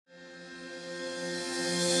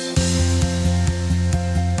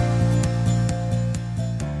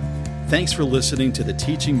Thanks for listening to the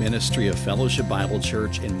teaching ministry of Fellowship Bible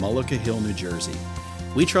Church in Mullica Hill, New Jersey.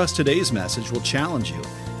 We trust today's message will challenge you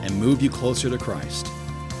and move you closer to Christ.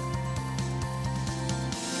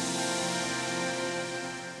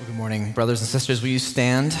 Well, good morning, brothers and sisters. Will you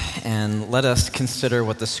stand and let us consider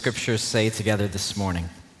what the scriptures say together this morning?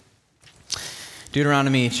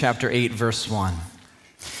 Deuteronomy chapter 8, verse 1.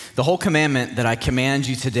 The whole commandment that I command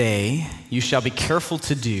you today, you shall be careful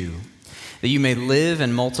to do, that you may live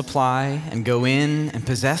and multiply and go in and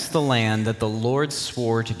possess the land that the Lord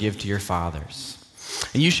swore to give to your fathers.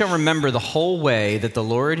 And you shall remember the whole way that the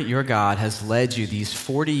Lord your God has led you these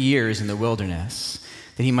 40 years in the wilderness,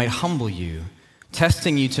 that he might humble you,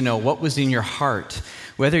 testing you to know what was in your heart,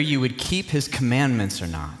 whether you would keep his commandments or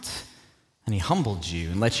not. And he humbled you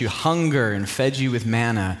and let you hunger and fed you with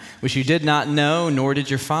manna, which you did not know, nor did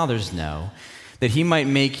your fathers know, that he might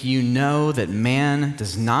make you know that man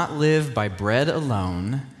does not live by bread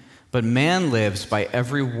alone, but man lives by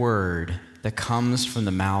every word that comes from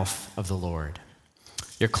the mouth of the Lord.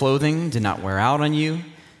 Your clothing did not wear out on you,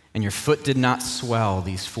 and your foot did not swell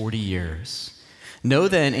these 40 years. Know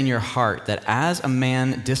then in your heart that as a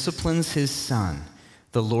man disciplines his son,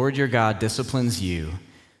 the Lord your God disciplines you,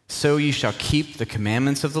 so you shall keep the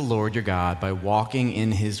commandments of the Lord your God by walking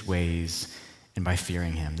in his ways and by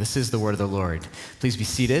fearing him. This is the word of the Lord. Please be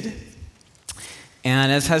seated. And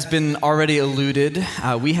as has been already alluded,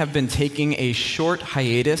 we have been taking a short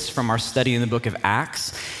hiatus from our study in the book of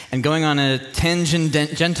Acts and going on a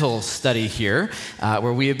tangential study here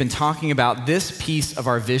where we have been talking about this piece of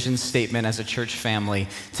our vision statement as a church family,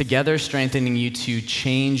 together strengthening you to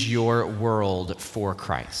change your world for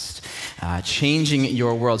Christ. Changing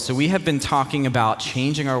your world. So we have been talking about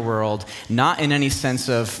changing our world, not in any sense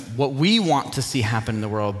of what we want to see happen in the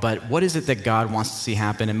world, but what is it that God wants to see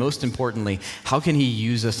happen? And most importantly, how can he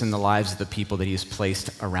use us in the lives of the people that he has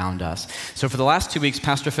placed around us? So for the last 2 weeks,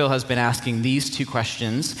 Pastor Phil has been asking these two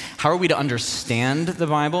questions. How are we to understand the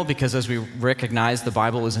Bible? Because as we recognize, the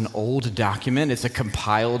Bible is an old document. It's a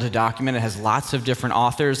compiled document. It has lots of different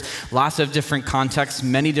authors, lots of different contexts,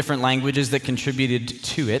 many different languages that contributed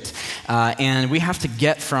to it. And we have to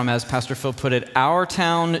get from, as Pastor Phil put it, our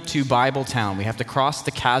town to Bible town. We have to cross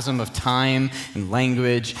the chasm of time and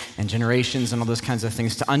language and generations and all those kinds of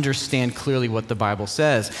things to understand clearly what the Bible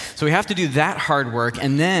says. So we have to do that hard work.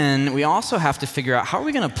 And then we also have to figure out, how are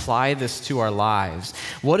we going to apply this to our lives?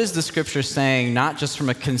 What is the scripture saying, not just from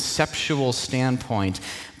a conceptual standpoint,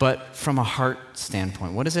 but from a heart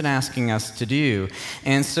standpoint? What is it asking us to do?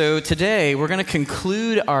 And so today, we're going to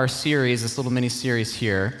conclude our series, this little mini-series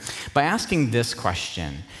here, by asking this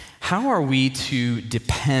question. How are we to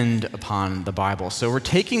depend upon the Bible? So we're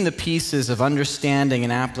taking the pieces of understanding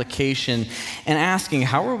and application and asking,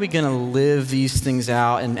 how are we going to live these things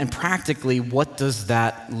out? And practically, what does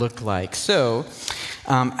that look like? So,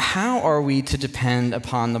 how are we to depend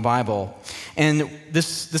upon the Bible? And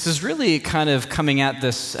this is really kind of coming at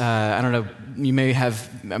this, I don't know, you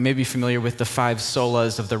may be familiar with the 5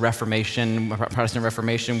 solas of the Reformation, Protestant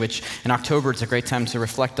Reformation, which in October it's a great time to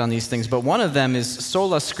reflect on these things. But one of them is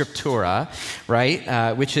sola scriptura,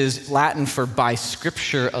 right? Which is Latin for by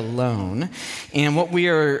scripture alone. And what we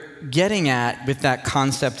are getting at with that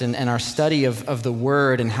concept and our study of the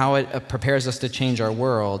Word and how it prepares us to change our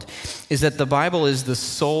world is that the Bible is the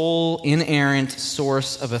sole inerrant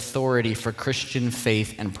source of authority for Christian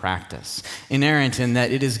faith and practice. Inerrant in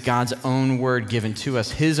that it is God's own word given to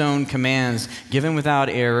us, his own commands given without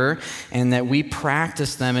error, and that we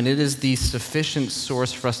practice them, and it is the sufficient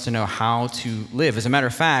source for us to know how to live. As a matter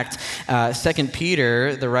of fact, 2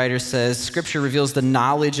 Peter, the writer says, Scripture reveals the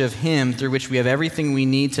knowledge of him through which we have everything we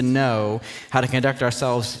need to know how to conduct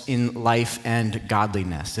ourselves in life and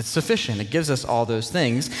godliness. It's sufficient. It gives us all those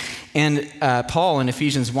things. And Paul in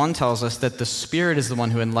Ephesians 1 tells us that the Spirit is the one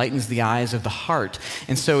who enlightens the eyes of the heart.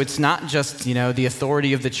 And so it's not just, the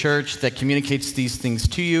authority of the church that communicates these things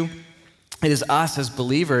to you. It is us as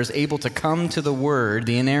believers able to come to the Word,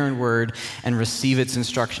 the inerrant Word, and receive its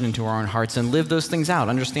instruction into our own hearts and live those things out,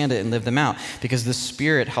 understand it and live them out, because the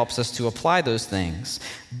Spirit helps us to apply those things.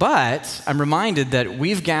 But I'm reminded that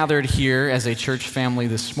we've gathered here as a church family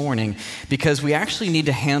this morning because we actually need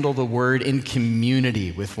to handle the Word in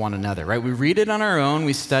community with one another, right? We read it on our own,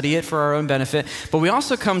 we study it for our own benefit, but we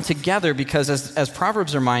also come together because as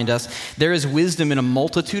Proverbs remind us, there is wisdom in a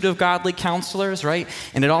multitude of godly counselors, right?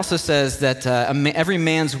 And it also says that every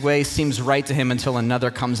man's way seems right to him until another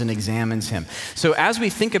comes and examines him. So as we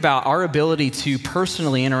think about our ability to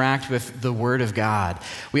personally interact with the Word of God,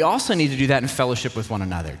 we also need to do that in fellowship with one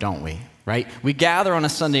another, don't we? right? We gather on a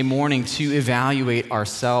Sunday morning to evaluate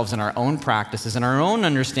ourselves and our own practices and our own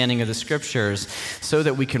understanding of the scriptures so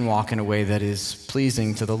that we can walk in a way that is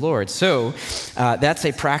pleasing to the Lord. So that's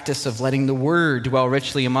a practice of letting the word dwell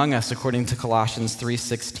richly among us, according to Colossians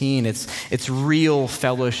 3:16. It's real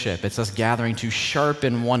fellowship. It's us gathering to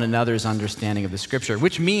sharpen one another's understanding of the scripture,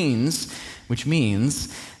 which means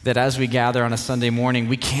that as we gather on a Sunday morning,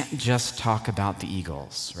 we can't just talk about the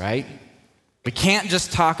Eagles, right? We can't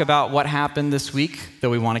just talk about what happened this week,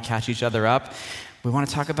 though we want to catch each other up. We want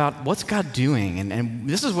to talk about what's God doing. And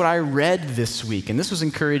this is what I read this week, and this was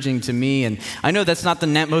encouraging to me. And I know that's not the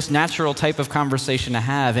most natural type of conversation to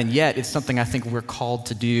have, and yet it's something I think we're called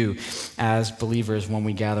to do as believers when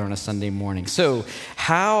we gather on a Sunday morning. So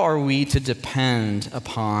how are we to depend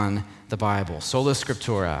upon the Bible? Sola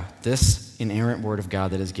Scriptura, this inerrant word of God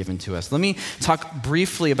that is given to us. Let me talk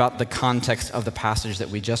briefly about the context of the passage that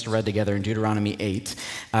we just read together in Deuteronomy 8.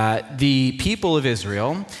 The people of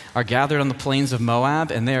Israel are gathered on the plains of Moab,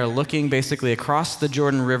 and they are looking basically across the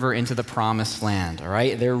Jordan River into the promised land, all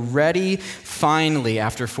right? They're ready, finally,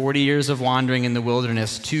 after 40 years of wandering in the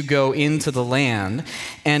wilderness, to go into the land.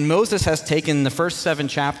 And Moses has taken the first 7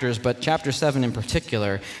 chapters, but chapter 7 in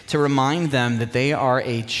particular, to remind them that they are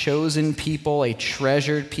a chosen people, a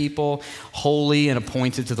treasured people, holy and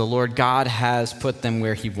appointed to the Lord. God has put them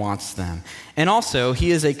where he wants them. And also, he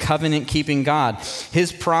is a covenant-keeping God.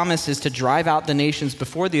 His promise is to drive out the nations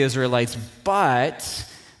before the Israelites, but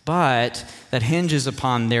that hinges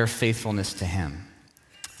upon their faithfulness to him,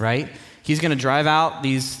 right? He's going to drive out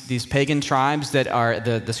these pagan tribes that are,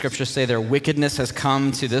 the scriptures say their wickedness has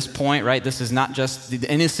come to this point, right? This is not just the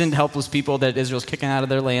innocent, helpless people that Israel's kicking out of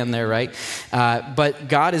their land there, right? But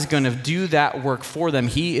God is going to do that work for them.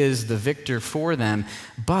 He is the victor for them.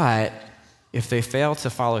 But if they fail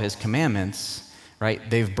to follow his commandments, right,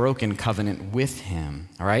 they've broken covenant with him,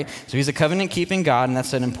 all right? So he's a covenant-keeping God, and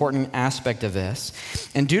that's an important aspect of this.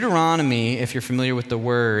 And Deuteronomy, if you're familiar with the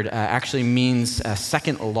word, actually means a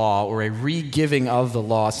second law or a re-giving of the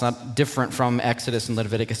law. It's not different from Exodus and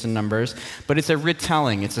Leviticus and Numbers, but it's a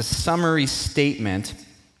retelling. It's a summary statement,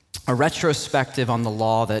 a retrospective on the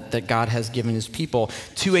law that God has given his people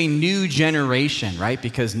to a new generation, right?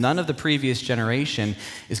 Because none of the previous generation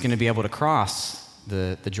is going to be able to cross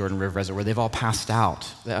the Jordan River Reservoir. They've all passed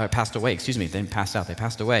away. They didn't pass out, they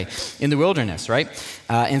passed away in the wilderness, right?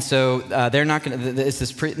 And so they're not going to, it's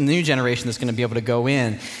this new generation that's going to be able to go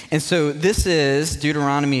in. And so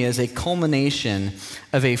Deuteronomy is a culmination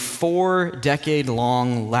of a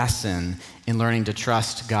 4-decade-long lesson in learning to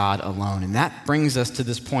trust God alone. And that brings us to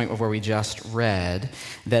this point where we just read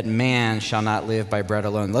that man shall not live by bread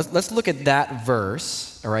alone. Let's look at that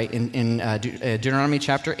verse, all right, in Deuteronomy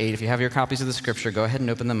chapter 8. If you have your copies of the scripture, go ahead and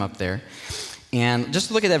open them up there. And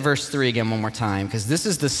just look at that verse 3 again one more time, because this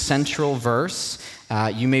is the central verse.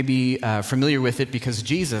 You may be familiar with it because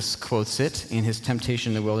Jesus quotes it in his temptation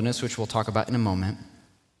in the wilderness, which we'll talk about in a moment.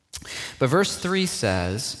 But verse 3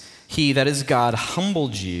 says, "He, that is God,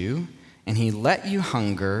 humbled you, and he let you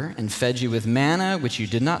hunger and fed you with manna, which you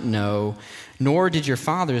did not know, nor did your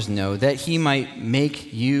fathers know, that he might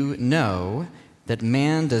make you know that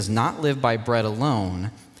man does not live by bread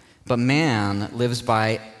alone, but man lives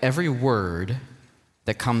by every word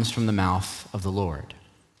that comes from the mouth of the Lord."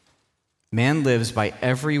 Man lives by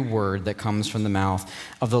every word that comes from the mouth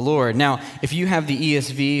of the Lord. Now, if you have the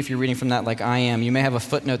ESV, if you're reading from that like I am, you may have a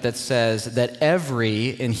footnote that says that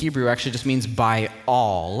every, in Hebrew, actually just means by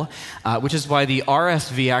all, which is why the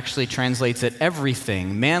RSV actually translates it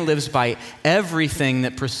everything. Man lives by everything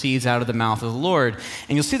that proceeds out of the mouth of the Lord.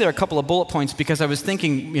 And you'll see there are a couple of bullet points because I was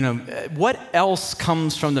thinking, what else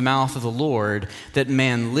comes from the mouth of the Lord that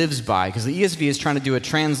man lives by? Because the ESV is trying to do a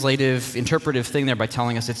translative, interpretive thing there by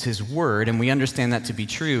telling us it's his word, and we understand that to be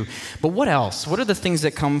true. But what else? What are the things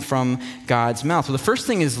that come from God's mouth? Well, the first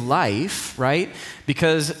thing is life, right?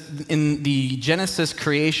 Because in the Genesis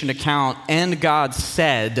creation account, "and God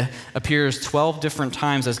said" appears 12 different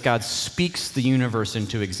times as God speaks the universe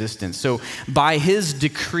into existence. So by his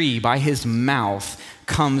decree, by his mouth,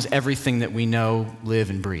 comes everything that we know,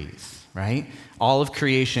 live, and breathe, right? All of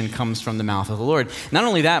creation comes from the mouth of the Lord. Not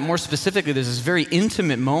only that, more specifically, there's this very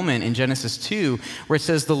intimate moment in Genesis 2 where it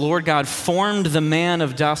says the Lord God formed the man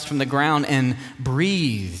of dust from the ground and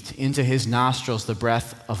breathed into his nostrils the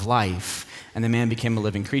breath of life, and the man became a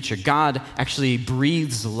living creature. God actually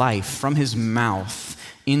breathes life from his mouth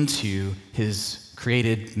into his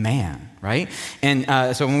created man, right?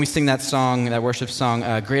 And so when we sing that song, that worship song,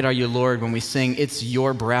 Great Are You, Lord, when we sing, it's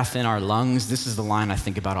your breath in our lungs, this is the line I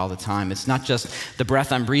think about all the time. It's not just the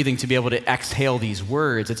breath I'm breathing to be able to exhale these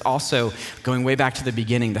words. It's also going way back to the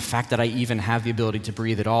beginning, the fact that I even have the ability to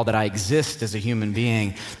breathe at all, that I exist as a human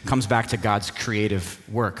being, comes back to God's creative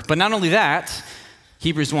work. But not only that,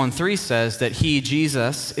 Hebrews 1:3 says that he,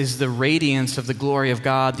 Jesus, is the radiance of the glory of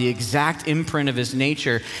God, the exact imprint of his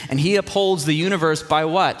nature, and he upholds the universe by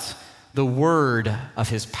what? The word of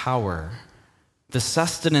his power. The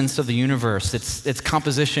sustenance of the universe, its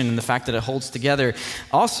composition and the fact that it holds together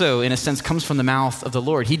also, in a sense, comes from the mouth of the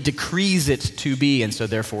Lord. He decrees it to be, and so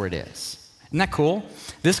therefore it is. Isn't that cool?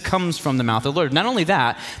 This comes from the mouth of the Lord. Not only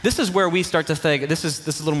that, this is where we start to think, this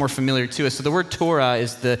is a little more familiar to us. So the word Torah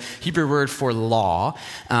is the Hebrew word for law.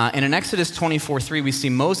 And in Exodus 24:3, we see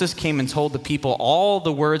Moses came and told the people all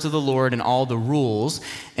the words of the Lord and all the rules.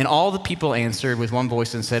 And all the people answered with one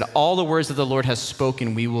voice and said, all the words that the Lord has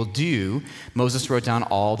spoken we will do. Moses wrote down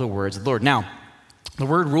all the words of the Lord. Now, the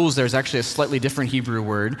word rules there is actually a slightly different Hebrew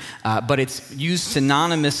word, but it's used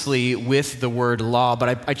synonymously with the word law.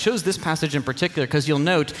 But I chose this passage in particular because you'll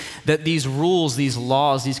note that these rules, these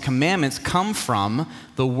laws, these commandments come from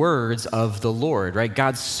the words of the Lord, right?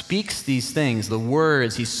 God speaks these things, the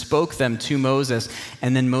words, he spoke them to Moses,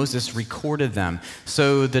 and then Moses recorded them.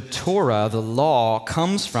 So the Torah, the law,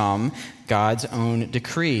 comes from God's own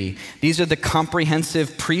decree. These are the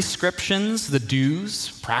comprehensive prescriptions, the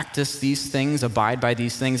do's, practice these things, abide by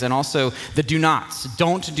these things, and also the do nots.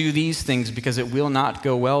 Don't do these things because it will not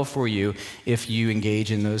go well for you if you engage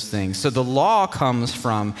in those things. So the law comes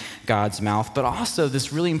from God's mouth, but also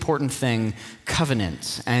this really important thing,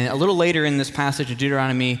 covenant. And a little later in this passage of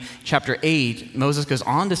Deuteronomy chapter 8, Moses goes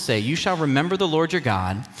on to say, you shall remember the Lord your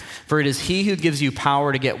God, for it is he who gives you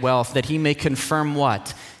power to get wealth, that he may confirm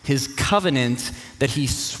what? His covenant that he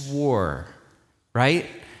swore, right?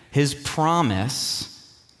 His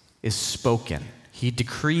promise is spoken. He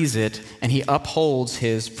decrees it and he upholds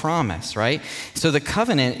his promise, right? So the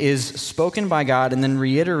covenant is spoken by God and then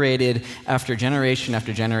reiterated after generation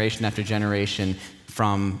after generation after generation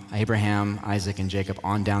from Abraham, Isaac, and Jacob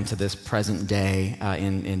on down to this present day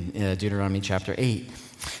in Deuteronomy chapter 8.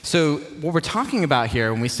 So what we're talking about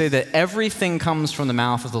here when we say that everything comes from the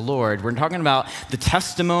mouth of the Lord, we're talking about the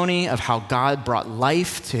testimony of how God brought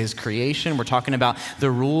life to his creation. We're talking about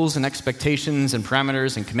the rules and expectations and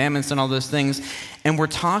parameters and commandments and all those things. And we're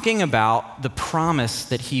talking about the promise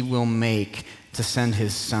that he will make to send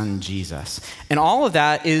his son Jesus. And all of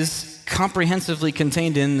that is comprehensively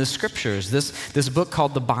contained in the scriptures, this book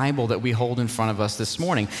called the Bible that we hold in front of us this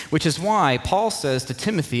morning, which is why Paul says to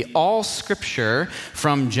Timothy, all scripture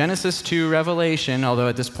from Genesis to Revelation, although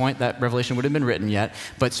at this point that Revelation would have been written yet,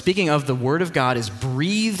 but speaking of the word of God is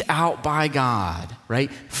breathed out by God,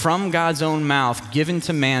 right? From God's own mouth, given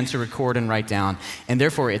to man to record and write down, and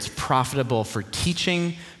therefore it's profitable for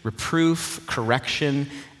teaching, reproof, correction,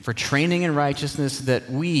 for training in righteousness, that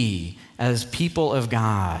we as people of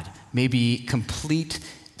God may be complete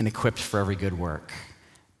and equipped for every good work.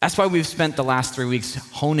 That's why we've spent the last 3 weeks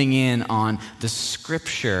honing in on the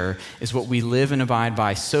scripture is what we live and abide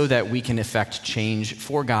by so that we can effect change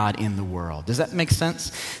for God in the world. Does that make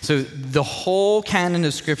sense? So the whole canon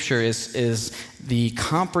of scripture is the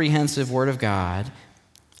comprehensive word of God,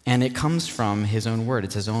 and it comes from his own word.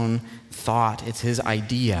 It's his own thought. It's his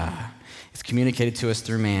idea. It's communicated to us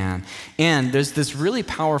through man. And there's this really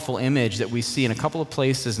powerful image that we see in a couple of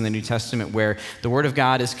places in the New Testament where the Word of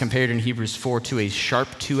God is compared in Hebrews 4 to a sharp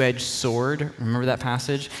two-edged sword. Remember that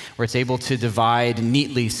passage? Where it's able to divide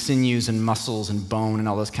neatly sinews and muscles and bone and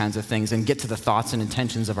all those kinds of things and get to the thoughts and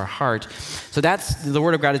intentions of our heart. So that's, the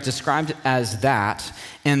Word of God is described as that.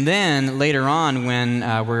 And then later on when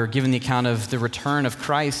we're given the account of the return of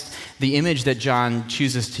Christ, the image that John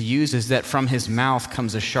chooses to use is that from his mouth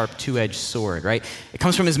comes a sharp two-edged sword, right? It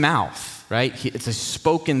comes from his mouth, right? It's a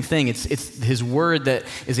spoken thing. It's his word that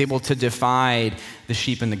is able to divide the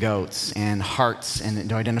sheep and the goats and hearts and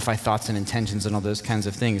to identify thoughts and intentions and all those kinds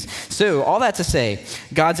of things. So all that to say,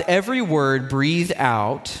 God's every word breathed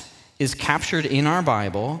out is captured in our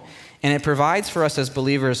Bible, and it provides for us as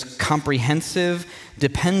believers comprehensive,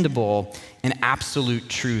 dependable, and absolute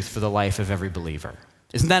truth for the life of every believer.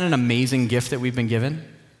 Isn't that an amazing gift that we've been given?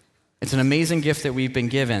 It's an amazing gift that we've been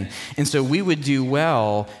given. And so we would do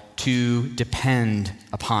well to depend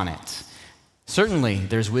upon it. Certainly,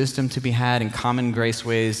 there's wisdom to be had in common grace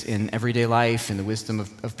ways in everyday life, in the wisdom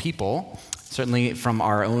of people, certainly from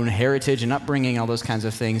our own heritage and upbringing, all those kinds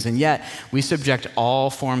of things. And yet, we subject all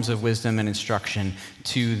forms of wisdom and instruction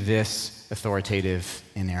to this authoritative,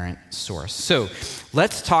 inerrant source. So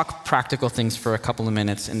let's talk practical things for a couple of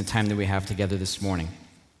minutes in the time that we have together this morning.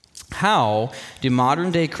 How do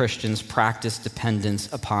modern day Christians practice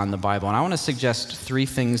dependence upon the Bible? And I want to suggest 3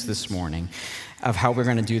 things this morning of how we're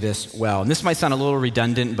going to do this well. And this might sound a little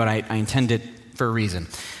redundant, but I intend it for a reason.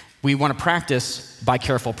 We want to practice by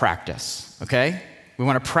careful practice, okay? We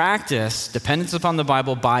want to practice dependence upon the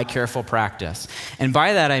Bible by careful practice. And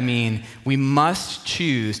by that I mean we must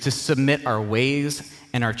choose to submit our ways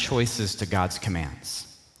and our choices to God's commands,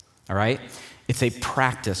 all right? It's a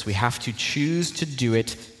practice. We have to choose to do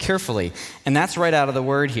it carefully. And that's right out of the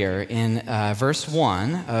word here. In verse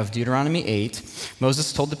 1 of Deuteronomy 8,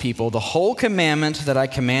 Moses told the people, "The whole commandment that I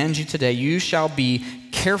command you today, you shall be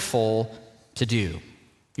careful to do."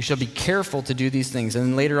 You shall be careful to do these things. And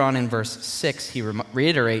then later on in verse 6, he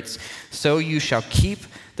reiterates, "So you shall keep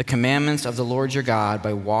the commandments of the Lord your God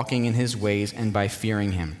by walking in his ways and by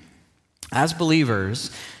fearing him." As believers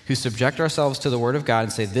who subject ourselves to the word of God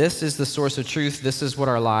and say, this is the source of truth, this is what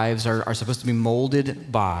our lives are supposed to be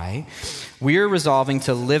molded by, we are resolving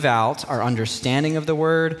to live out our understanding of the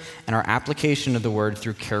word and our application of the word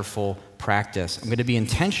through careful practice. I'm going to be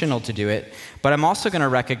intentional to do it, but I'm also going to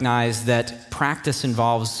recognize that practice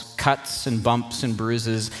involves cuts and bumps and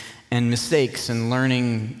bruises and mistakes and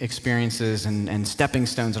learning experiences and stepping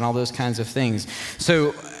stones and all those kinds of things.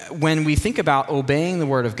 So when we think about obeying the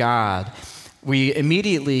word of God, we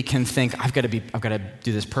immediately can think, I've got to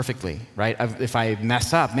do this perfectly, right? If I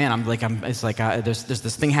mess up, man, there's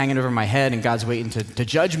this thing hanging over my head and God's waiting to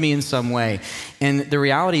judge me in some way. And the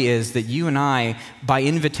reality is that you and I, by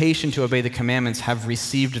invitation to obey the commandments, have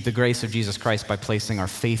received the grace of Jesus Christ by placing our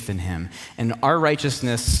faith in him. And our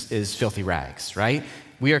righteousness is filthy rags, right?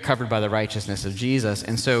 We are covered by the righteousness of Jesus.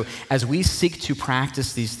 And so as we seek to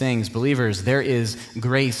practice these things, believers, there is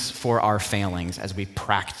grace for our failings as we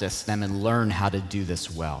practice them and learn how to do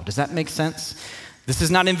this well. Does that make sense? This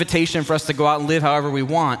is not an invitation for us to go out and live however we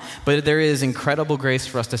want, but there is incredible grace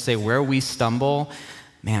for us to say where we stumble,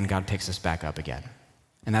 man, God picks us back up again.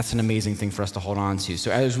 And that's an amazing thing for us to hold on to.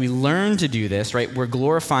 So as we learn to do this, right, we're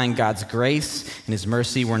glorifying God's grace and his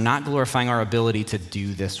mercy. We're not glorifying our ability to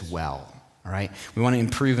do this well. All right? We want to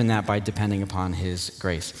improve in that by depending upon his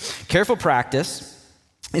grace. Careful practice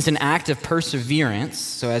is an act of perseverance.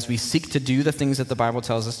 So as we seek to do the things that the Bible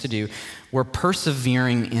tells us to do, we're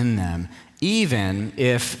persevering in them, even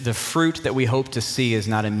if the fruit that we hope to see is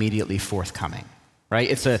not immediately forthcoming. Right?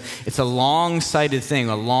 It's a long-sighted thing,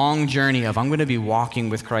 a long journey of I'm going to be walking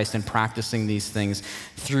with Christ and practicing these things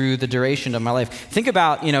through the duration of my life. Think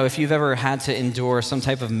about, if you've ever had to endure some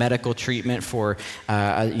type of medical treatment for,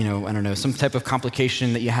 some type of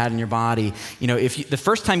complication that you had in your body. If the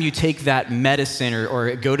first time you take that medicine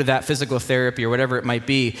or go to that physical therapy or whatever it might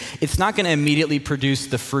be, it's not going to immediately produce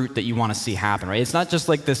the fruit that you want to see happen, right? It's not just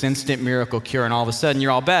like this instant miracle cure and all of a sudden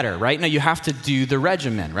you're all better, right? No, you have to do the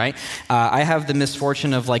regimen, right? I have the misfortune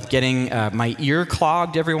of getting my ear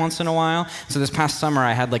clogged every once in a while. So this past summer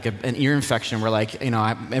I had an ear infection where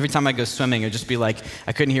every time I go swimming, it'd just be I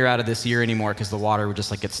couldn't hear out of this ear anymore because the water would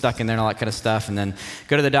just get stuck in there and all that kind of stuff. And then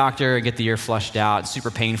go to the doctor and get the ear flushed out. It's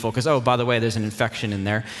super painful because, oh, by the way, there's an infection in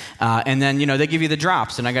there. And then, they give you the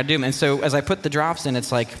drops and I got to do them. And so as I put the drops in,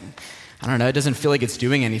 it's I don't know, it doesn't feel like it's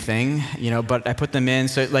doing anything, but I put them in.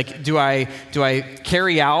 So do I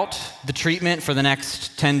carry out the treatment for the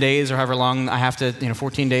next 10 days or however long I have to,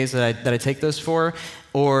 14 days that I take those for?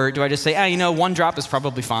 Or do I just say, one drop is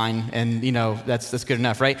probably fine and, that's good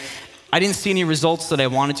enough, right? I didn't see any results that I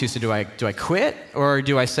wanted to, so do I quit? Or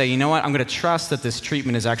do I say, you know what, I'm going to trust that this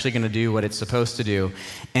treatment is actually going to do what it's supposed to do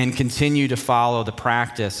and continue to follow the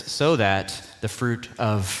practice so that the fruit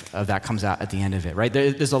of that comes out at the end of it, right?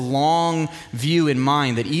 There's a long view in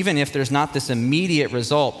mind that even if there's not this immediate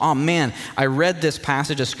result, oh man, I read this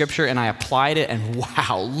passage of scripture and I applied it and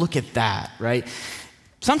wow, look at that, right?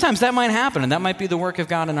 Sometimes that might happen and that might be the work of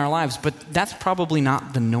God in our lives, but that's probably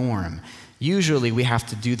not the norm. Usually we have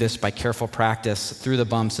to do this by careful practice through the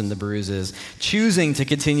bumps and the bruises, choosing to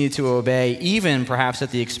continue to obey, even perhaps at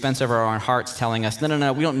the expense of our own hearts telling us,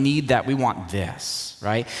 no, we don't need that, we want this,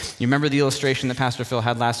 right? You remember the illustration that Pastor Phil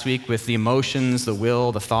had last week with the emotions, the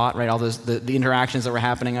will, the thought, right? All those, the interactions that were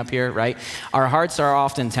happening up here, right? Our hearts are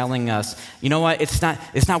often telling us, you know what, it's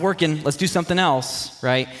not working, let's do something else,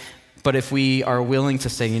 right? But if we are willing to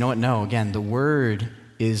say, you know what, no, again, the word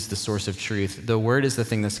is the source of truth. The word is the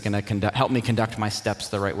thing that's going to help me conduct my steps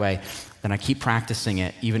the right way. Then I keep practicing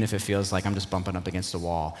it, even if it feels like I'm just bumping up against a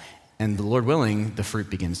wall. And the Lord willing, the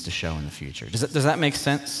fruit begins to show in the future. Does that make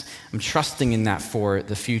sense? I'm trusting in that for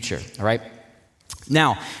the future, all right?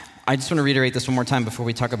 Now, I just want to reiterate this one more time before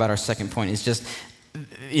we talk about our second point. It's just,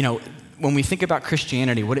 when we think about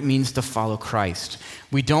Christianity, what it means to follow Christ,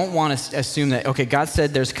 we don't want to assume that, okay, God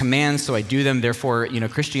said there's commands, so I do them. Therefore,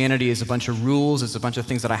 Christianity is a bunch of rules. It's a bunch of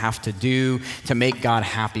things that I have to do to make God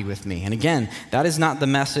happy with me. And again, that is not the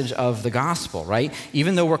message of the gospel, right?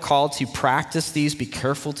 Even though we're called to practice these, be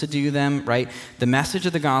careful to do them, right? The message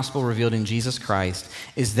of the gospel revealed in Jesus Christ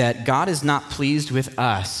is that God is not pleased with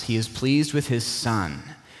us. He is pleased with his Son.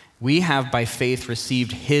 We have, by faith,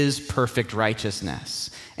 received his perfect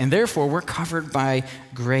righteousness. And therefore, we're covered by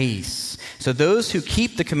grace. So those who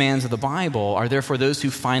keep the commands of the Bible are therefore those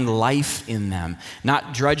who find life in them.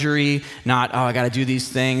 Not drudgery, not, I got to do these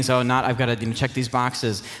things, not, I've got to check these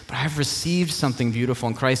boxes. But I've received something beautiful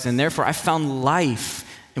in Christ, and therefore I found life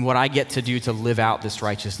in what I get to do to live out this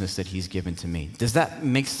righteousness that he's given to me. Does that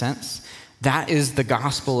make sense? That is the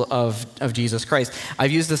gospel of Jesus Christ. I've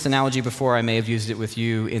used this analogy before. I may have used it with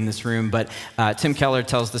you in this room, but Tim Keller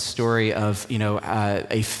tells the story of,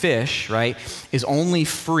 a fish, right, is only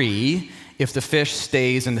free if the fish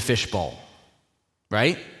stays in the fish bowl,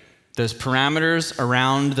 right? There's parameters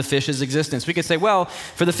around the fish's existence. We could say, well,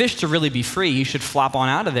 for the fish to really be free, he should flop on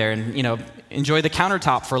out of there and, enjoy the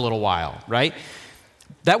countertop for a little while, right?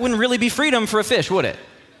 That wouldn't really be freedom for a fish, would it?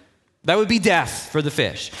 That would be death for the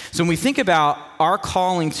fish. So when we think about our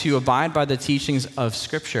calling to abide by the teachings of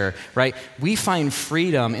Scripture, right, we find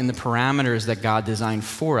freedom in the parameters that God designed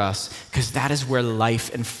for us, because that is where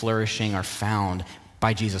life and flourishing are found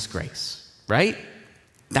by Jesus' grace, right?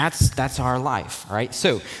 That's our life, all right?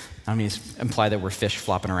 So I mean, it's imply that we're fish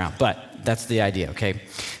flopping around, but that's the idea, okay?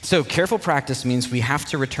 So careful practice means we have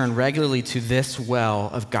to return regularly to this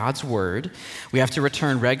well of God's word. We have to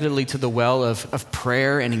return regularly to the well of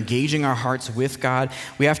prayer and engaging our hearts with God.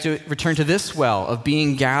 We have to return to this well of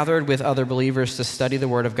being gathered with other believers to study the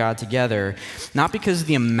word of God together, not because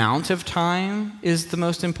the amount of time is the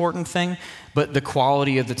most important thing, but the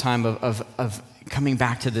quality of the time of coming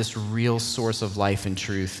back to this real source of life and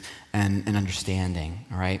truth and understanding,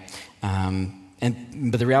 all right?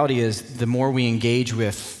 But the reality is, the more we engage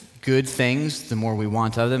with good things, the more we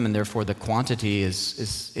want of them, and therefore the quantity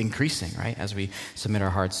is increasing, right, as we submit our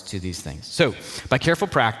hearts to these things. So, by careful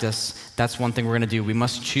practice, that's one thing we're going to do. We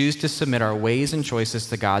must choose to submit our ways and choices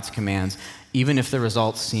to God's commands, even if the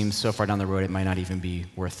results seem so far down the road it might not even be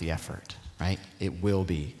worth the effort, right? It will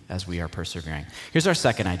be, as we are persevering. Here's our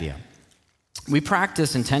second idea. We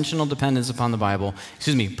practice dependence upon the Bible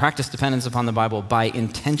by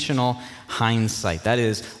intentional hindsight. That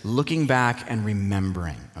is, looking back and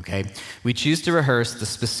remembering, okay? We choose to rehearse the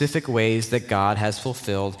specific ways that God has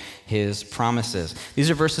fulfilled his promises.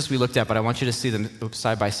 These are verses we looked at, but I want you to see them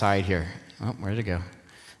side by side here. Oh, where did it go?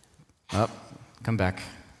 Oh, come back.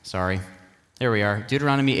 Sorry. There we are.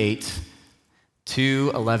 Deuteronomy 8,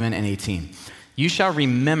 2, 11, and 18. You shall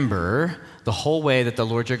remember the whole way that the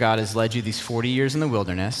Lord your God has led you these 40 years in the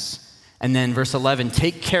wilderness. And then verse 11,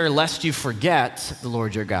 take care lest you forget the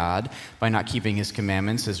Lord your God by not keeping his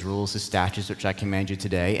commandments, his rules, his statutes, which I command you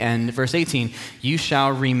today. And verse 18, you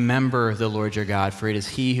shall remember the Lord your God, for it is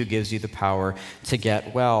he who gives you the power to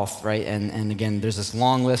get wealth, right? And again, there's this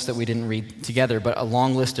long list that we didn't read together, but a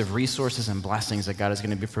long list of resources and blessings that God is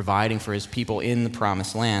going to be providing for his people in the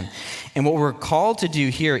promised land. And what we're called to do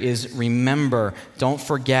here is remember, don't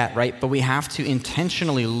forget, right? But we have to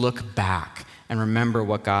intentionally look back and remember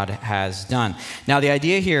what God has done. Now, the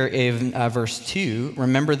idea here in verse 2,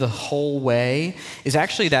 remember the whole way, is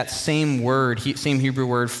actually that same word, same Hebrew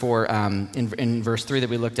word for, in verse 3 that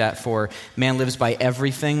we looked at for man lives by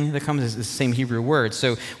everything that comes, is the same Hebrew word.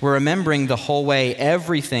 So we're remembering the whole way,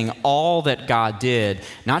 everything, all that God did,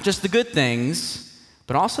 not just the good things,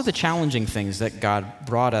 but also the challenging things that God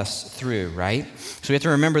brought us through, right? So we have to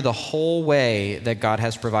remember the whole way that God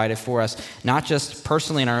has provided for us, not just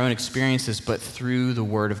personally in our own experiences, but through the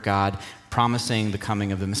Word of God, promising the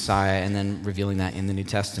coming of the Messiah and then revealing that in the New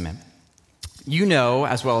Testament. You know,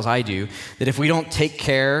 as well as I do, that if we don't take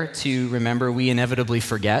care to remember, we inevitably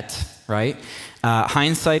forget, right?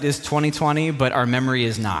 Hindsight is 20/20, but our memory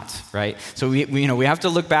is not, right? So we have to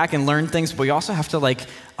look back and learn things, but we also have to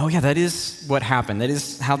oh yeah, that is what happened. That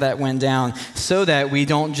is how that went down, so that we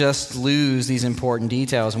don't just lose these important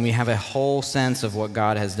details and we have a whole sense of what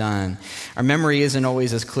God has done. Our memory isn't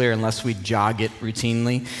always as clear unless we jog it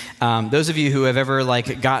routinely. Those of you who have ever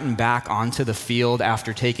gotten back onto the field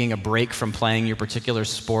after taking a break from playing your particular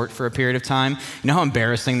sport for a period of time, you know how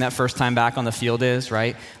embarrassing that first time back on the field is,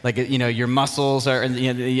 right? Your muscles are,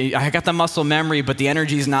 I got the muscle memory, but the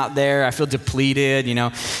energy's not there. I feel depleted,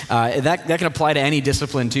 that can apply to any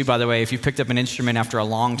discipline too, by the way. If you've picked up an instrument after a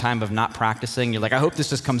long time of not practicing, you're like, I hope this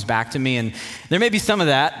just comes back to me. And there may be some of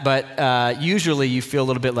that, but usually you feel a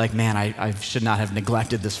little bit like, man, I should not have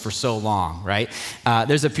neglected this for so long, right?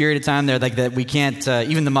 There's a period of time there like that we can't,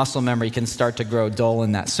 even the muscle memory can start to grow dull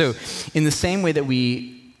in that. So in the same way that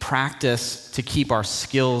we practice to keep our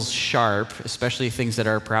skills sharp, especially things that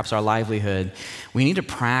are perhaps our livelihood, we need to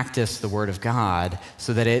practice the Word of God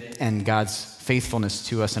so that it and God's faithfulness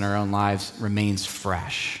to us in our own lives remains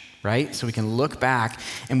fresh, right? So we can look back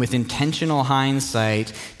and with intentional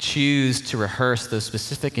hindsight, choose to rehearse those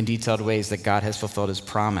specific and detailed ways that God has fulfilled his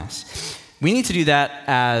promise. We need to do that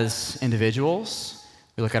as individuals.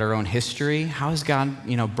 We look at our own history. How has God,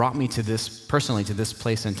 brought me to this, personally, to this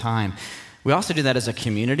place and time? We also do that as a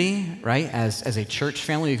community, right? As a church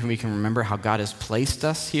family, we can remember how God has placed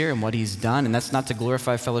us here and what he's done. And that's not to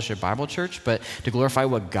glorify Fellowship Bible Church, but to glorify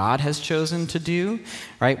what God has chosen to do,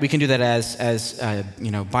 right? We can do that as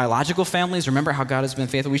biological families. Remember how God has been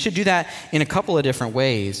faithful. We should do that in a couple of different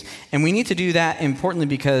ways. And we need to do that importantly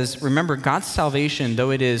because, remember, God's salvation, though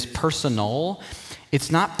it is personal,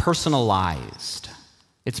 it's not personalized.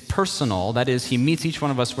 It's personal. That is, he meets each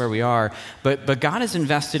one of us where we are. But God is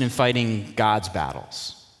invested in fighting God's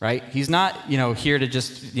battles, right? He's not, here to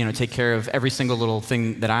just, take care of every single little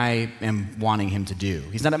thing that I am wanting him to do.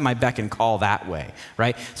 He's not at my beck and call that way,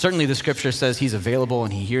 right? Certainly the scripture says he's available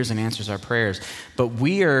and he hears and answers our prayers. But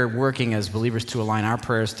we are working as believers to align our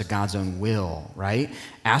prayers to God's own will, right?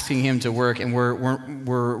 Asking him to work, and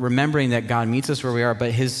we're remembering that God meets us where we are,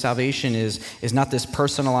 but his salvation is not this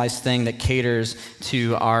personalized thing that caters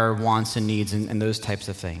to our wants and needs and those types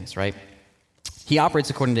of things, right? He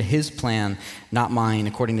operates according to his plan, not mine,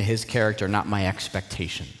 according to his character, not my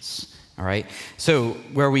expectations, all right? So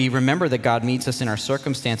where we remember that God meets us in our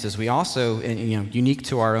circumstances, we also, unique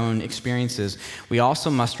to our own experiences, we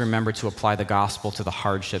also must remember to apply the gospel to the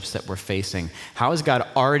hardships that we're facing. How has God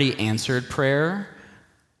already answered prayer?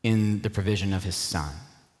 In the provision of his son.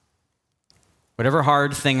 Whatever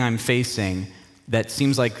hard thing I'm facing that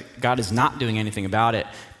seems like God is not doing anything about it,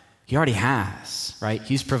 he already has, right?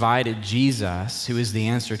 He's provided Jesus, who is the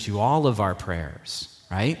answer to all of our prayers,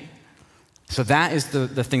 right? So that is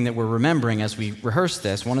the thing that we're remembering as we rehearse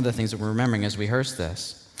this, one of the things that we're remembering as we rehearse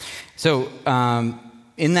this. So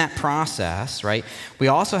in that process, right, we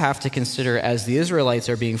also have to consider, as the Israelites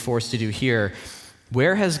are being forced to do here,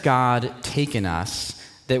 where has God taken us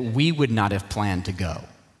that we would not have planned to go?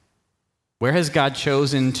 Where has God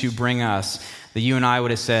chosen to bring us that you and I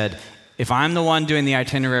would have said, if I'm the one doing the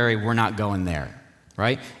itinerary, we're not going there,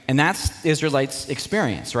 right? And that's the Israelites'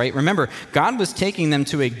 experience, right? Remember, God was taking them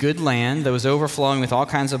to a good land that was overflowing with all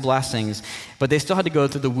kinds of blessings, but they still had to go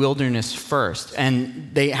through the wilderness first.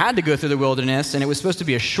 And they had to go through the wilderness, and it was supposed to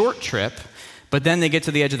be a short trip, but then they get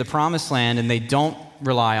to the edge of the promised land, and they don't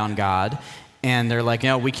rely on God. And they're like,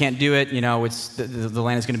 we can't do it. It's the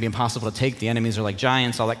land is going to be impossible to take. The enemies are like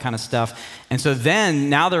giants, all that kind of stuff. And so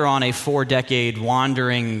then now they're on a 4-decade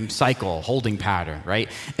wandering cycle, holding pattern,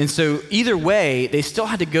 right? And so either way, they still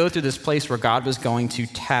had to go through this place where God was going to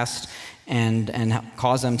test and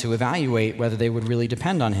cause them to evaluate whether they would really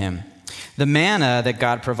depend on him. The manna that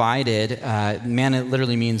God provided, manna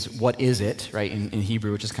literally means what is it, right, in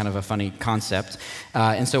Hebrew, which is kind of a funny concept.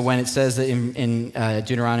 And so when it says that in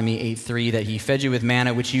Deuteronomy 8:3 that he fed you with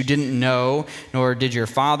manna, which you didn't know, nor did your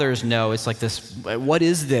fathers know, it's like this, what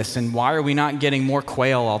is this? And why are we not getting more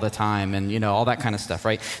quail all the time? And, all that kind of stuff,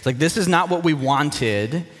 right? It's like, this is not what we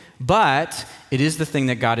wanted, but it is the thing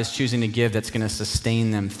that God is choosing to give that's going to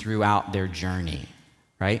sustain them throughout their journey.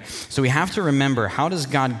 Right? So we have to remember, how does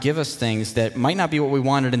God give us things that might not be what we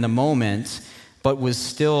wanted in the moment, but was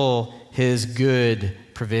still his good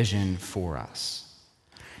provision for us?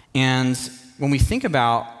 And when we think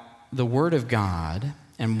about the Word of God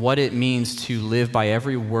and what it means to live by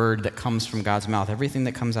every word that comes from God's mouth, everything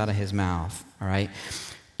that comes out of his mouth, all right?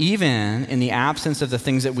 Even in the absence of the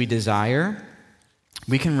things that we desire,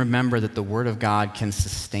 we can remember that the Word of God can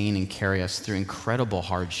sustain and carry us through incredible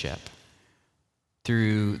hardship,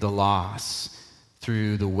 through the loss,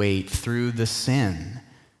 through the weight, through the sin,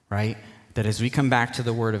 right? That as we come back to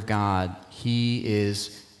the Word of God, he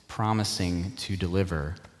is promising to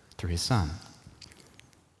deliver through his Son.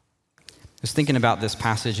 I was thinking about this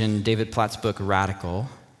passage in David Platt's book, Radical.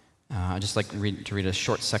 I'd just like to read a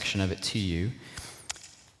short section of it to you.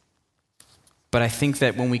 But I think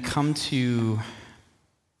that when we come to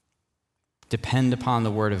depend upon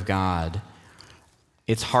the Word of God,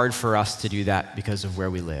 it's hard for us to do that because of where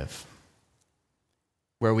we live,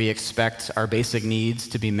 where we expect our basic needs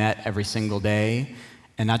to be met every single day,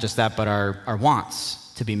 and not just that, but our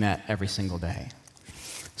wants to be met every single day.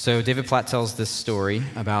 So David Platt tells this story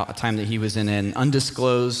about a time that he was in an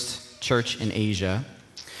undisclosed church in Asia.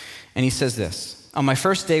 And he says this: on my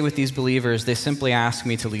first day with these believers, they simply asked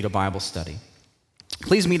me to lead a Bible study.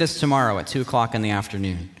 Please meet us tomorrow at 2 o'clock in the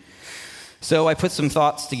afternoon. So I put some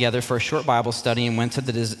thoughts together for a short Bible study and went to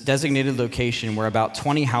the designated location where about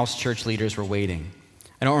 20 house church leaders were waiting.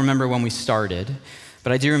 I don't remember when we started,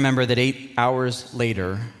 but I do remember that 8 hours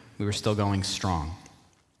later, we were still going strong.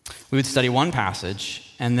 We would study one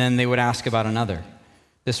passage, and then they would ask about another.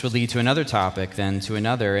 This would lead to another topic, then to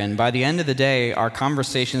another, and by the end of the day, our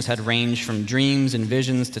conversations had ranged from dreams and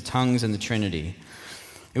visions to tongues and the Trinity.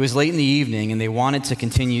 It was late in the evening, and they wanted to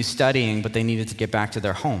continue studying, but they needed to get back to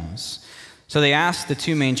their homes. So they asked the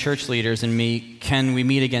 2 main church leaders and me, can we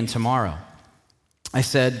meet again tomorrow? I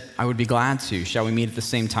said, I would be glad to. Shall we meet at the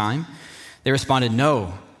same time? They responded,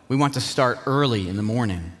 no, we want to start early in the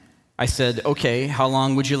morning. I said, okay, how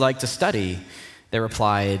long would you like to study? They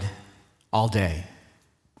replied, all day.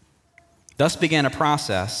 Thus began a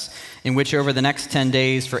process in which over the next 10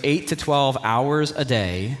 days, for 8 to 12 hours a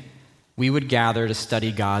day, we would gather to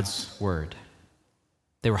study God's word.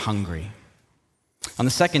 They were hungry. On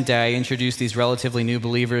the second day, I introduced these relatively new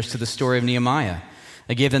believers to the story of Nehemiah.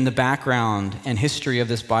 I gave them the background and history of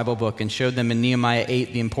this Bible book and showed them in Nehemiah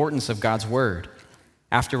 8 the importance of God's word.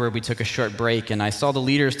 Afterward, we took a short break, and I saw the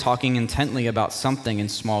leaders talking intently about something in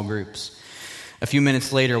small groups. A few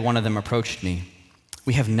minutes later, one of them approached me.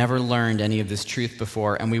 We have never learned any of this truth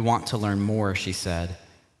before, and we want to learn more, she said.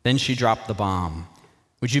 Then she dropped the bomb.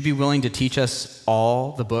 Would you be willing to teach us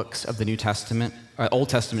all the books of the Old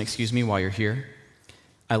Testament, while you're here?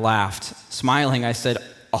 I laughed. Smiling, I said,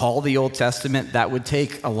 all the Old Testament? That would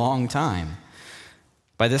take a long time.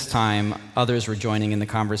 By this time, others were joining in the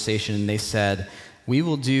conversation, and they said, we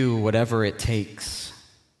will do whatever it takes.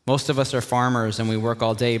 Most of us are farmers and we work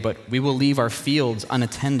all day, but we will leave our fields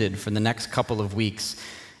unattended for the next couple of weeks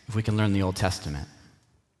if we can learn the Old Testament.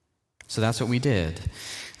 So that's what we did.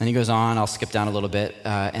 Then he goes on, I'll skip down a little bit,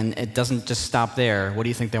 and it doesn't just stop there. What do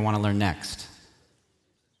you think they want to learn next?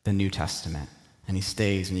 The New Testament. And he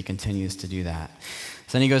stays and he continues to do that.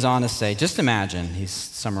 So then he goes on to say, just imagine, he's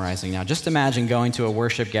summarizing now, just imagine going to a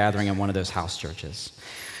worship gathering in one of those house churches.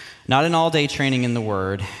 Not an all-day training in the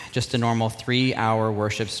Word, just a normal 3-hour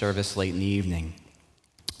worship service late in the evening.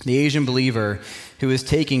 The Asian believer who is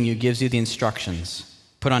taking you gives you the instructions.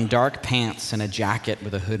 Put on dark pants and a jacket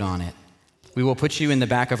with a hood on it. We will put you in the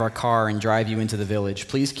back of our car and drive you into the village.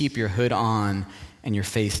 Please keep your hood on and your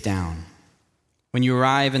face down. When you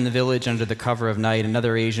arrive in the village under the cover of night,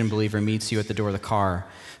 another Asian believer meets you at the door of the car.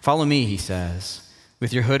 Follow me, he says.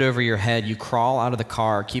 With your hood over your head, you crawl out of the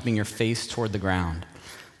car, keeping your face toward the ground.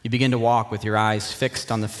 You begin to walk with your eyes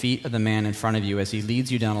fixed on the feet of the man in front of you as he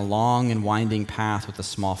leads you down a long and winding path with a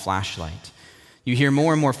small flashlight. You hear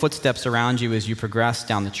more and more footsteps around you as you progress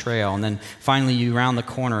down the trail, and then finally you round the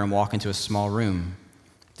corner and walk into a small room.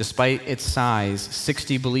 Despite its size,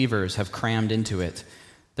 60 believers have crammed into it.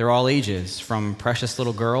 They're all ages, from precious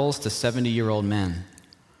little girls to 70-year-old men.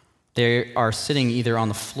 They are sitting either on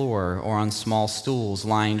the floor or on small stools,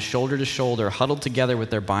 lying shoulder to shoulder, huddled together with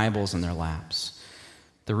their Bibles in their laps.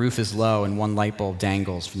 The roof is low, and one light bulb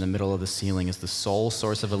dangles from the middle of the ceiling as the sole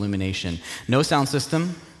source of illumination. No sound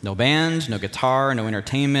system, no band, no guitar, no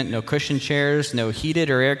entertainment, no cushioned chairs, no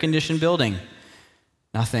heated or air-conditioned building.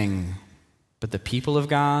 Nothing but the people of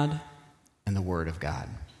God and the Word of God.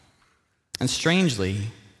 And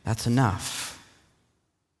strangely, that's enough.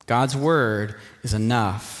 God's word is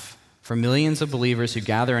enough for millions of believers who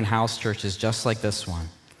gather in house churches just like this one.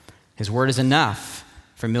 His word is enough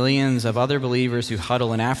for millions of other believers who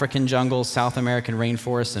huddle in African jungles, South American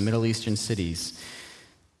rainforests, and Middle Eastern cities.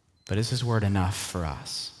 But is his word enough for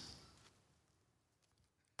us?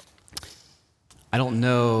 I don't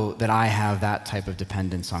know that I have that type of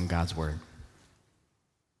dependence on God's word.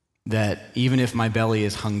 That even if my belly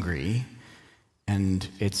is hungry, and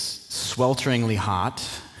it's swelteringly hot,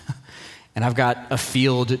 and I've got a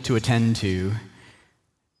field to attend to,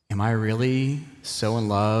 am I really so in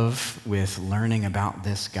love with learning about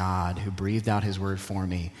this God who breathed out his word for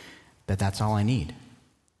me that that's all I need?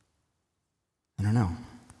 I don't know.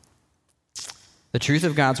 The truth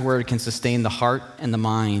of God's word can sustain the heart and the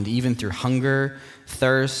mind, even through hunger,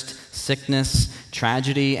 thirst, sickness,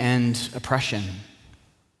 tragedy, and oppression.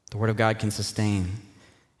 The word of God can sustain.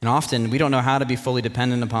 And often, we don't know how to be fully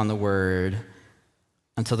dependent upon the word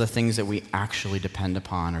until the things that we actually depend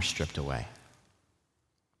upon are stripped away.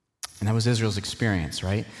 And that was Israel's experience,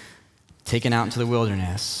 right? Taken out into the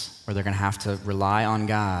wilderness, where they're going to have to rely on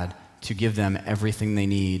God to give them everything they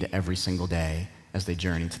need every single day, as they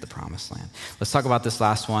journey to the promised land. Let's talk about this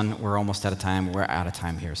last one. We're almost out of time. We're out of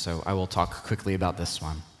time here, so I will talk quickly about this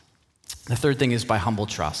one. The third thing is by humble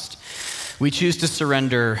trust. We choose to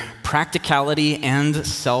surrender practicality and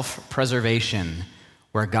self-preservation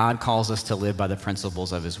where God calls us to live by the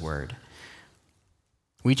principles of his word.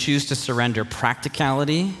 We choose to surrender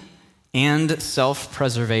practicality and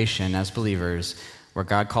self-preservation as believers where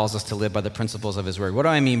God calls us to live by the principles of his word. What do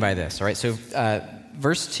I mean by this? All right, so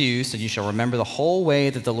verse 2 said, you shall remember the whole way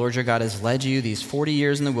that the Lord your God has led you these 40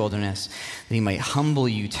 years in the wilderness, that he might humble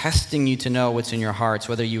you, testing you to know what's in your hearts,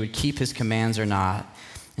 whether you would keep his commands or not.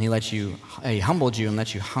 And he humbled you and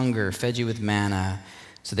let you hunger, fed you with manna,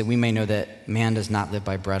 so that we may know that man does not live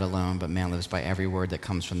by bread alone, but man lives by every word that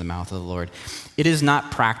comes from the mouth of the Lord. It is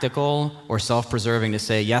not practical or self-preserving to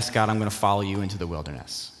say, yes, God, I'm going to follow you into the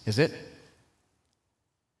wilderness. Is it?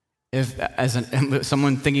 If,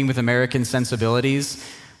 someone thinking with American sensibilities,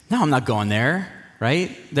 no, I'm not going there,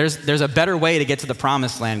 right? There's a better way to get to the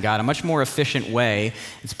promised land, God, a much more efficient way.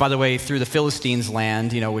 It's, by the way, through the Philistines'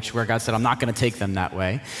 land, where God said, I'm not going to take them that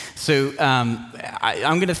way. So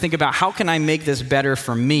I'm going to think about how can I make this better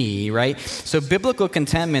for me, right? So biblical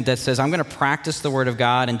contentment that says I'm going to practice the word of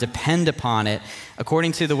God and depend upon it,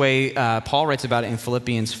 according to the way Paul writes about it in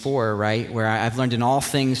Philippians 4, right, where I've learned in all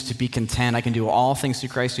things to be content. I can do all things through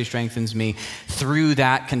Christ who strengthens me. Through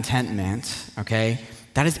that contentment, okay,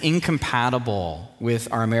 that is incompatible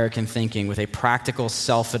with our American thinking, with a practical,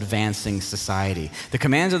 self-advancing society. The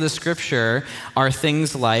commands of the scripture are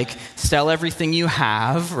things like, sell everything you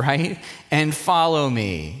have, right, and follow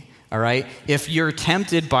me, all right? If you're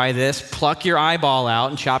tempted by this, pluck your eyeball out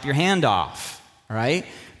and chop your hand off, all right?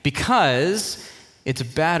 Because it's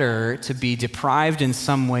better to be deprived in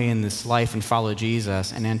some way in this life and follow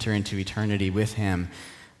Jesus and enter into eternity with him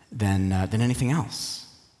than anything else.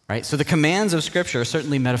 Right? So the commands of Scripture are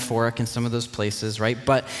certainly metaphoric in some of those places, right?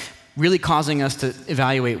 But really causing us to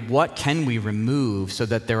evaluate what can we remove so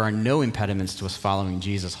that there are no impediments to us following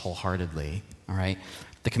Jesus wholeheartedly, all right?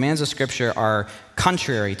 The commands of Scripture are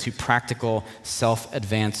contrary to practical,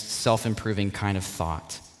 self-advanced, self-improving kind of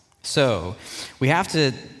thought. So we have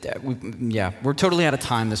to, we're totally out of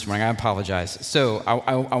time this morning. I apologize. So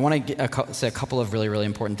I want to say a couple of really, really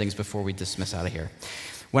important things before we dismiss out of here.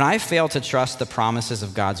 When I fail to trust the promises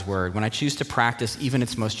of God's word, when I choose to practice even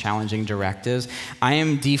its most challenging directives, I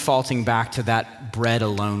am defaulting back to that bread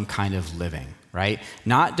alone kind of living, right?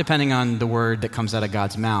 Not depending on the word that comes out of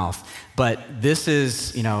God's mouth, but this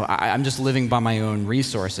is, I'm just living by my own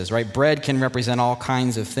resources, right? Bread can represent all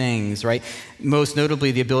kinds of things, right? Most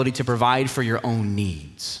notably, the ability to provide for your own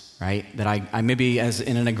needs. Right? That I maybe, as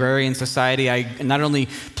in an agrarian society, I not only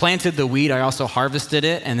planted the wheat, I also harvested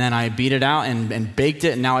it, and then I beat it out and baked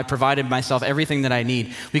it, and now I provided myself everything that I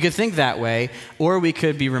need. We could think that way, or we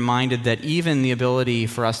could be reminded that even the ability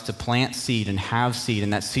for us to plant seed and have seed,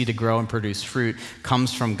 and that seed to grow and produce fruit,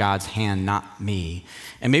 comes from God's hand, not me.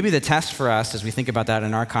 And maybe the test for us, as we think about that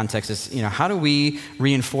in our context, is, how do we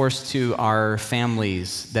reinforce to our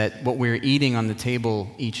families that what we're eating on the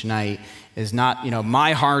table each night is not,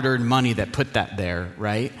 my hard-earned money that put that there,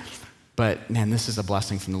 right? But, man, this is a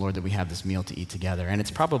blessing from the Lord that we have this meal to eat together. And it's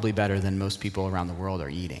probably better than most people around the world are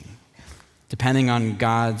eating. Depending on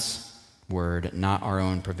God's word, not our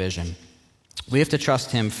own provision. We have to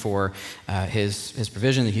trust him for his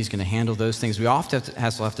provision, that he's going to handle those things. We often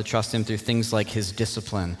have to trust him through things like his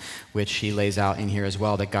discipline, which he lays out in here as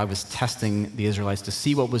well, that God was testing the Israelites to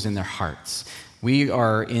see what was in their hearts. We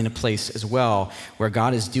are in a place as well where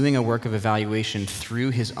God is doing a work of evaluation through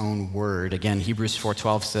his own word. Again, Hebrews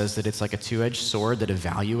 4:12 says that it's like a two-edged sword that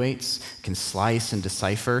evaluates, can slice and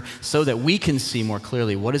decipher, so that we can see more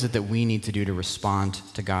clearly what is it that we need to do to respond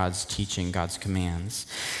to God's teaching, God's commands.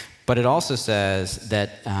 But it also says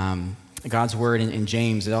that God's word in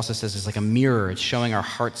James, it also says it's like a mirror. It's showing our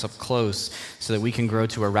hearts up close so that we can grow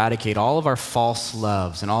to eradicate all of our false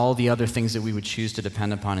loves and all the other things that we would choose to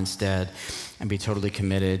depend upon instead and be totally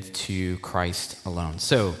committed to Christ alone.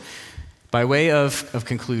 So, by way of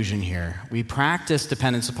conclusion here, we practice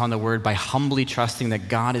dependence upon the word by humbly trusting that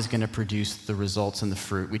God is going to produce the results and the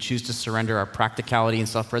fruit. We choose to surrender our practicality and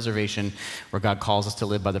self-preservation where God calls us to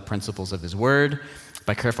live by the principles of his word.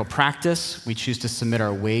 By careful practice, we choose to submit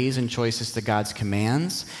our ways and choices to God's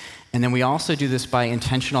commands. And then we also do this by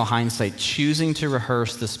intentional hindsight, choosing to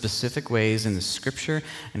rehearse the specific ways in the scripture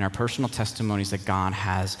and our personal testimonies that God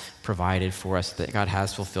has provided for us, that God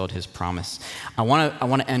has fulfilled his promise. I want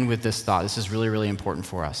to end with this thought. This is really, really important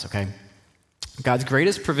for us, okay? God's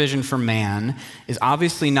greatest provision for man is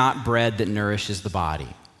obviously not bread that nourishes the body.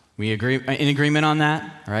 We agree in agreement on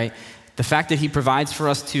that, right? The fact that he provides for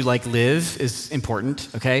us to live is important,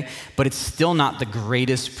 okay? But it's still not the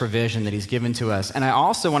greatest provision that he's given to us. And I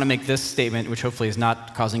also want to make this statement, which hopefully is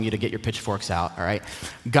not causing you to get your pitchforks out, all right?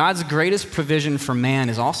 God's greatest provision for man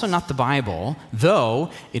is also not the Bible,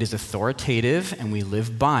 though it is authoritative and we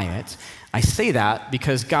live by it. I say that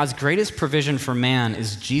because God's greatest provision for man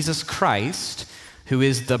is Jesus Christ, who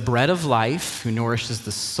is the bread of life, who nourishes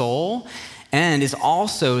the soul, and is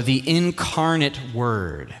also the incarnate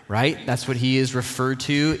word, right? That's what he is referred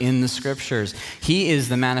to in the scriptures. He is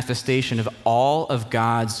the manifestation of all of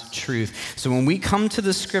God's truth. So when we come to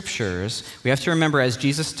the scriptures, we have to remember, as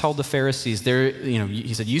Jesus told the Pharisees,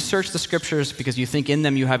 he said, you search the scriptures because you think in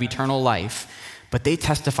them you have eternal life, but they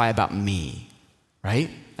testify about me, right?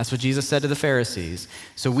 That's what Jesus said to the Pharisees.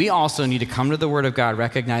 So we also need to come to the Word of God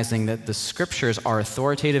recognizing that the Scriptures are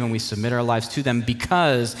authoritative and we submit our lives to them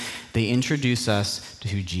because they introduce us to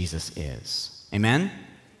who Jesus is. Amen?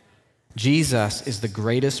 Jesus is the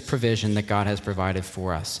greatest provision that God has provided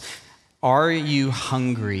for us. Are you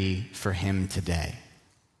hungry for Him today?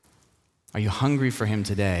 Are you hungry for Him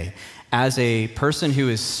today? As a person who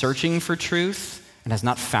is searching for truth and has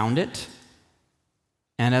not found it,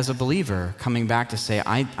 and as a believer, coming back to say,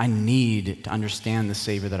 I need to understand the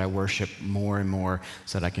Savior that I worship more and more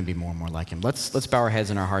so that I can be more and more like Him. Let's bow our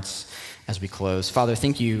heads and our hearts as we close. Father,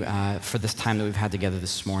 thank you for this time that we've had together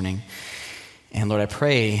this morning. And Lord, I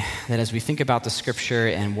pray that as we think about the Scripture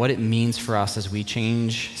and what it means for us as we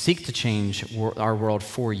seek to change our world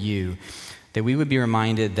for you, that we would be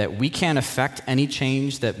reminded that we can't affect any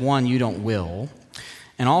change that, one, you don't will,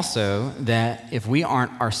 and also that if we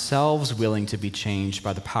aren't ourselves willing to be changed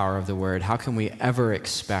by the power of the word, how can we ever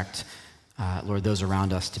expect, Lord, those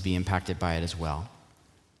around us to be impacted by it as well?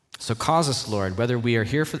 So cause us, Lord, whether we are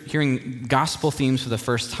hearing gospel themes for the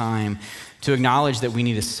first time, to acknowledge that we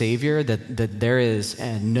need a Savior, that there is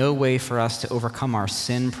no way for us to overcome our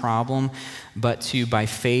sin problem, but to, by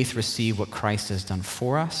faith, receive what Christ has done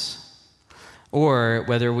for us. Or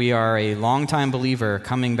whether we are a longtime believer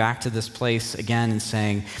coming back to this place again and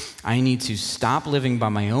saying, I need to stop living by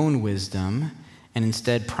my own wisdom and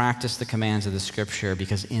instead practice the commands of the Scripture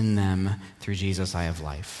because in them, through Jesus, I have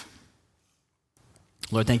life.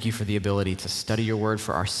 Lord, thank you for the ability to study your word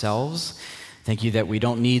for ourselves. Thank you that we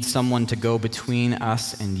don't need someone to go between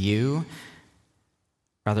us and you.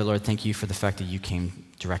 Rather, Lord, thank you for the fact that you came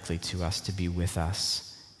directly to us to be with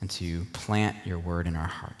us and to plant your word in our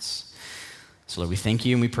hearts. So Lord, we thank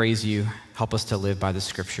you and we praise you. Help us to live by the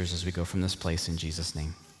Scriptures as we go from this place in Jesus'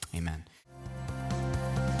 name. Amen.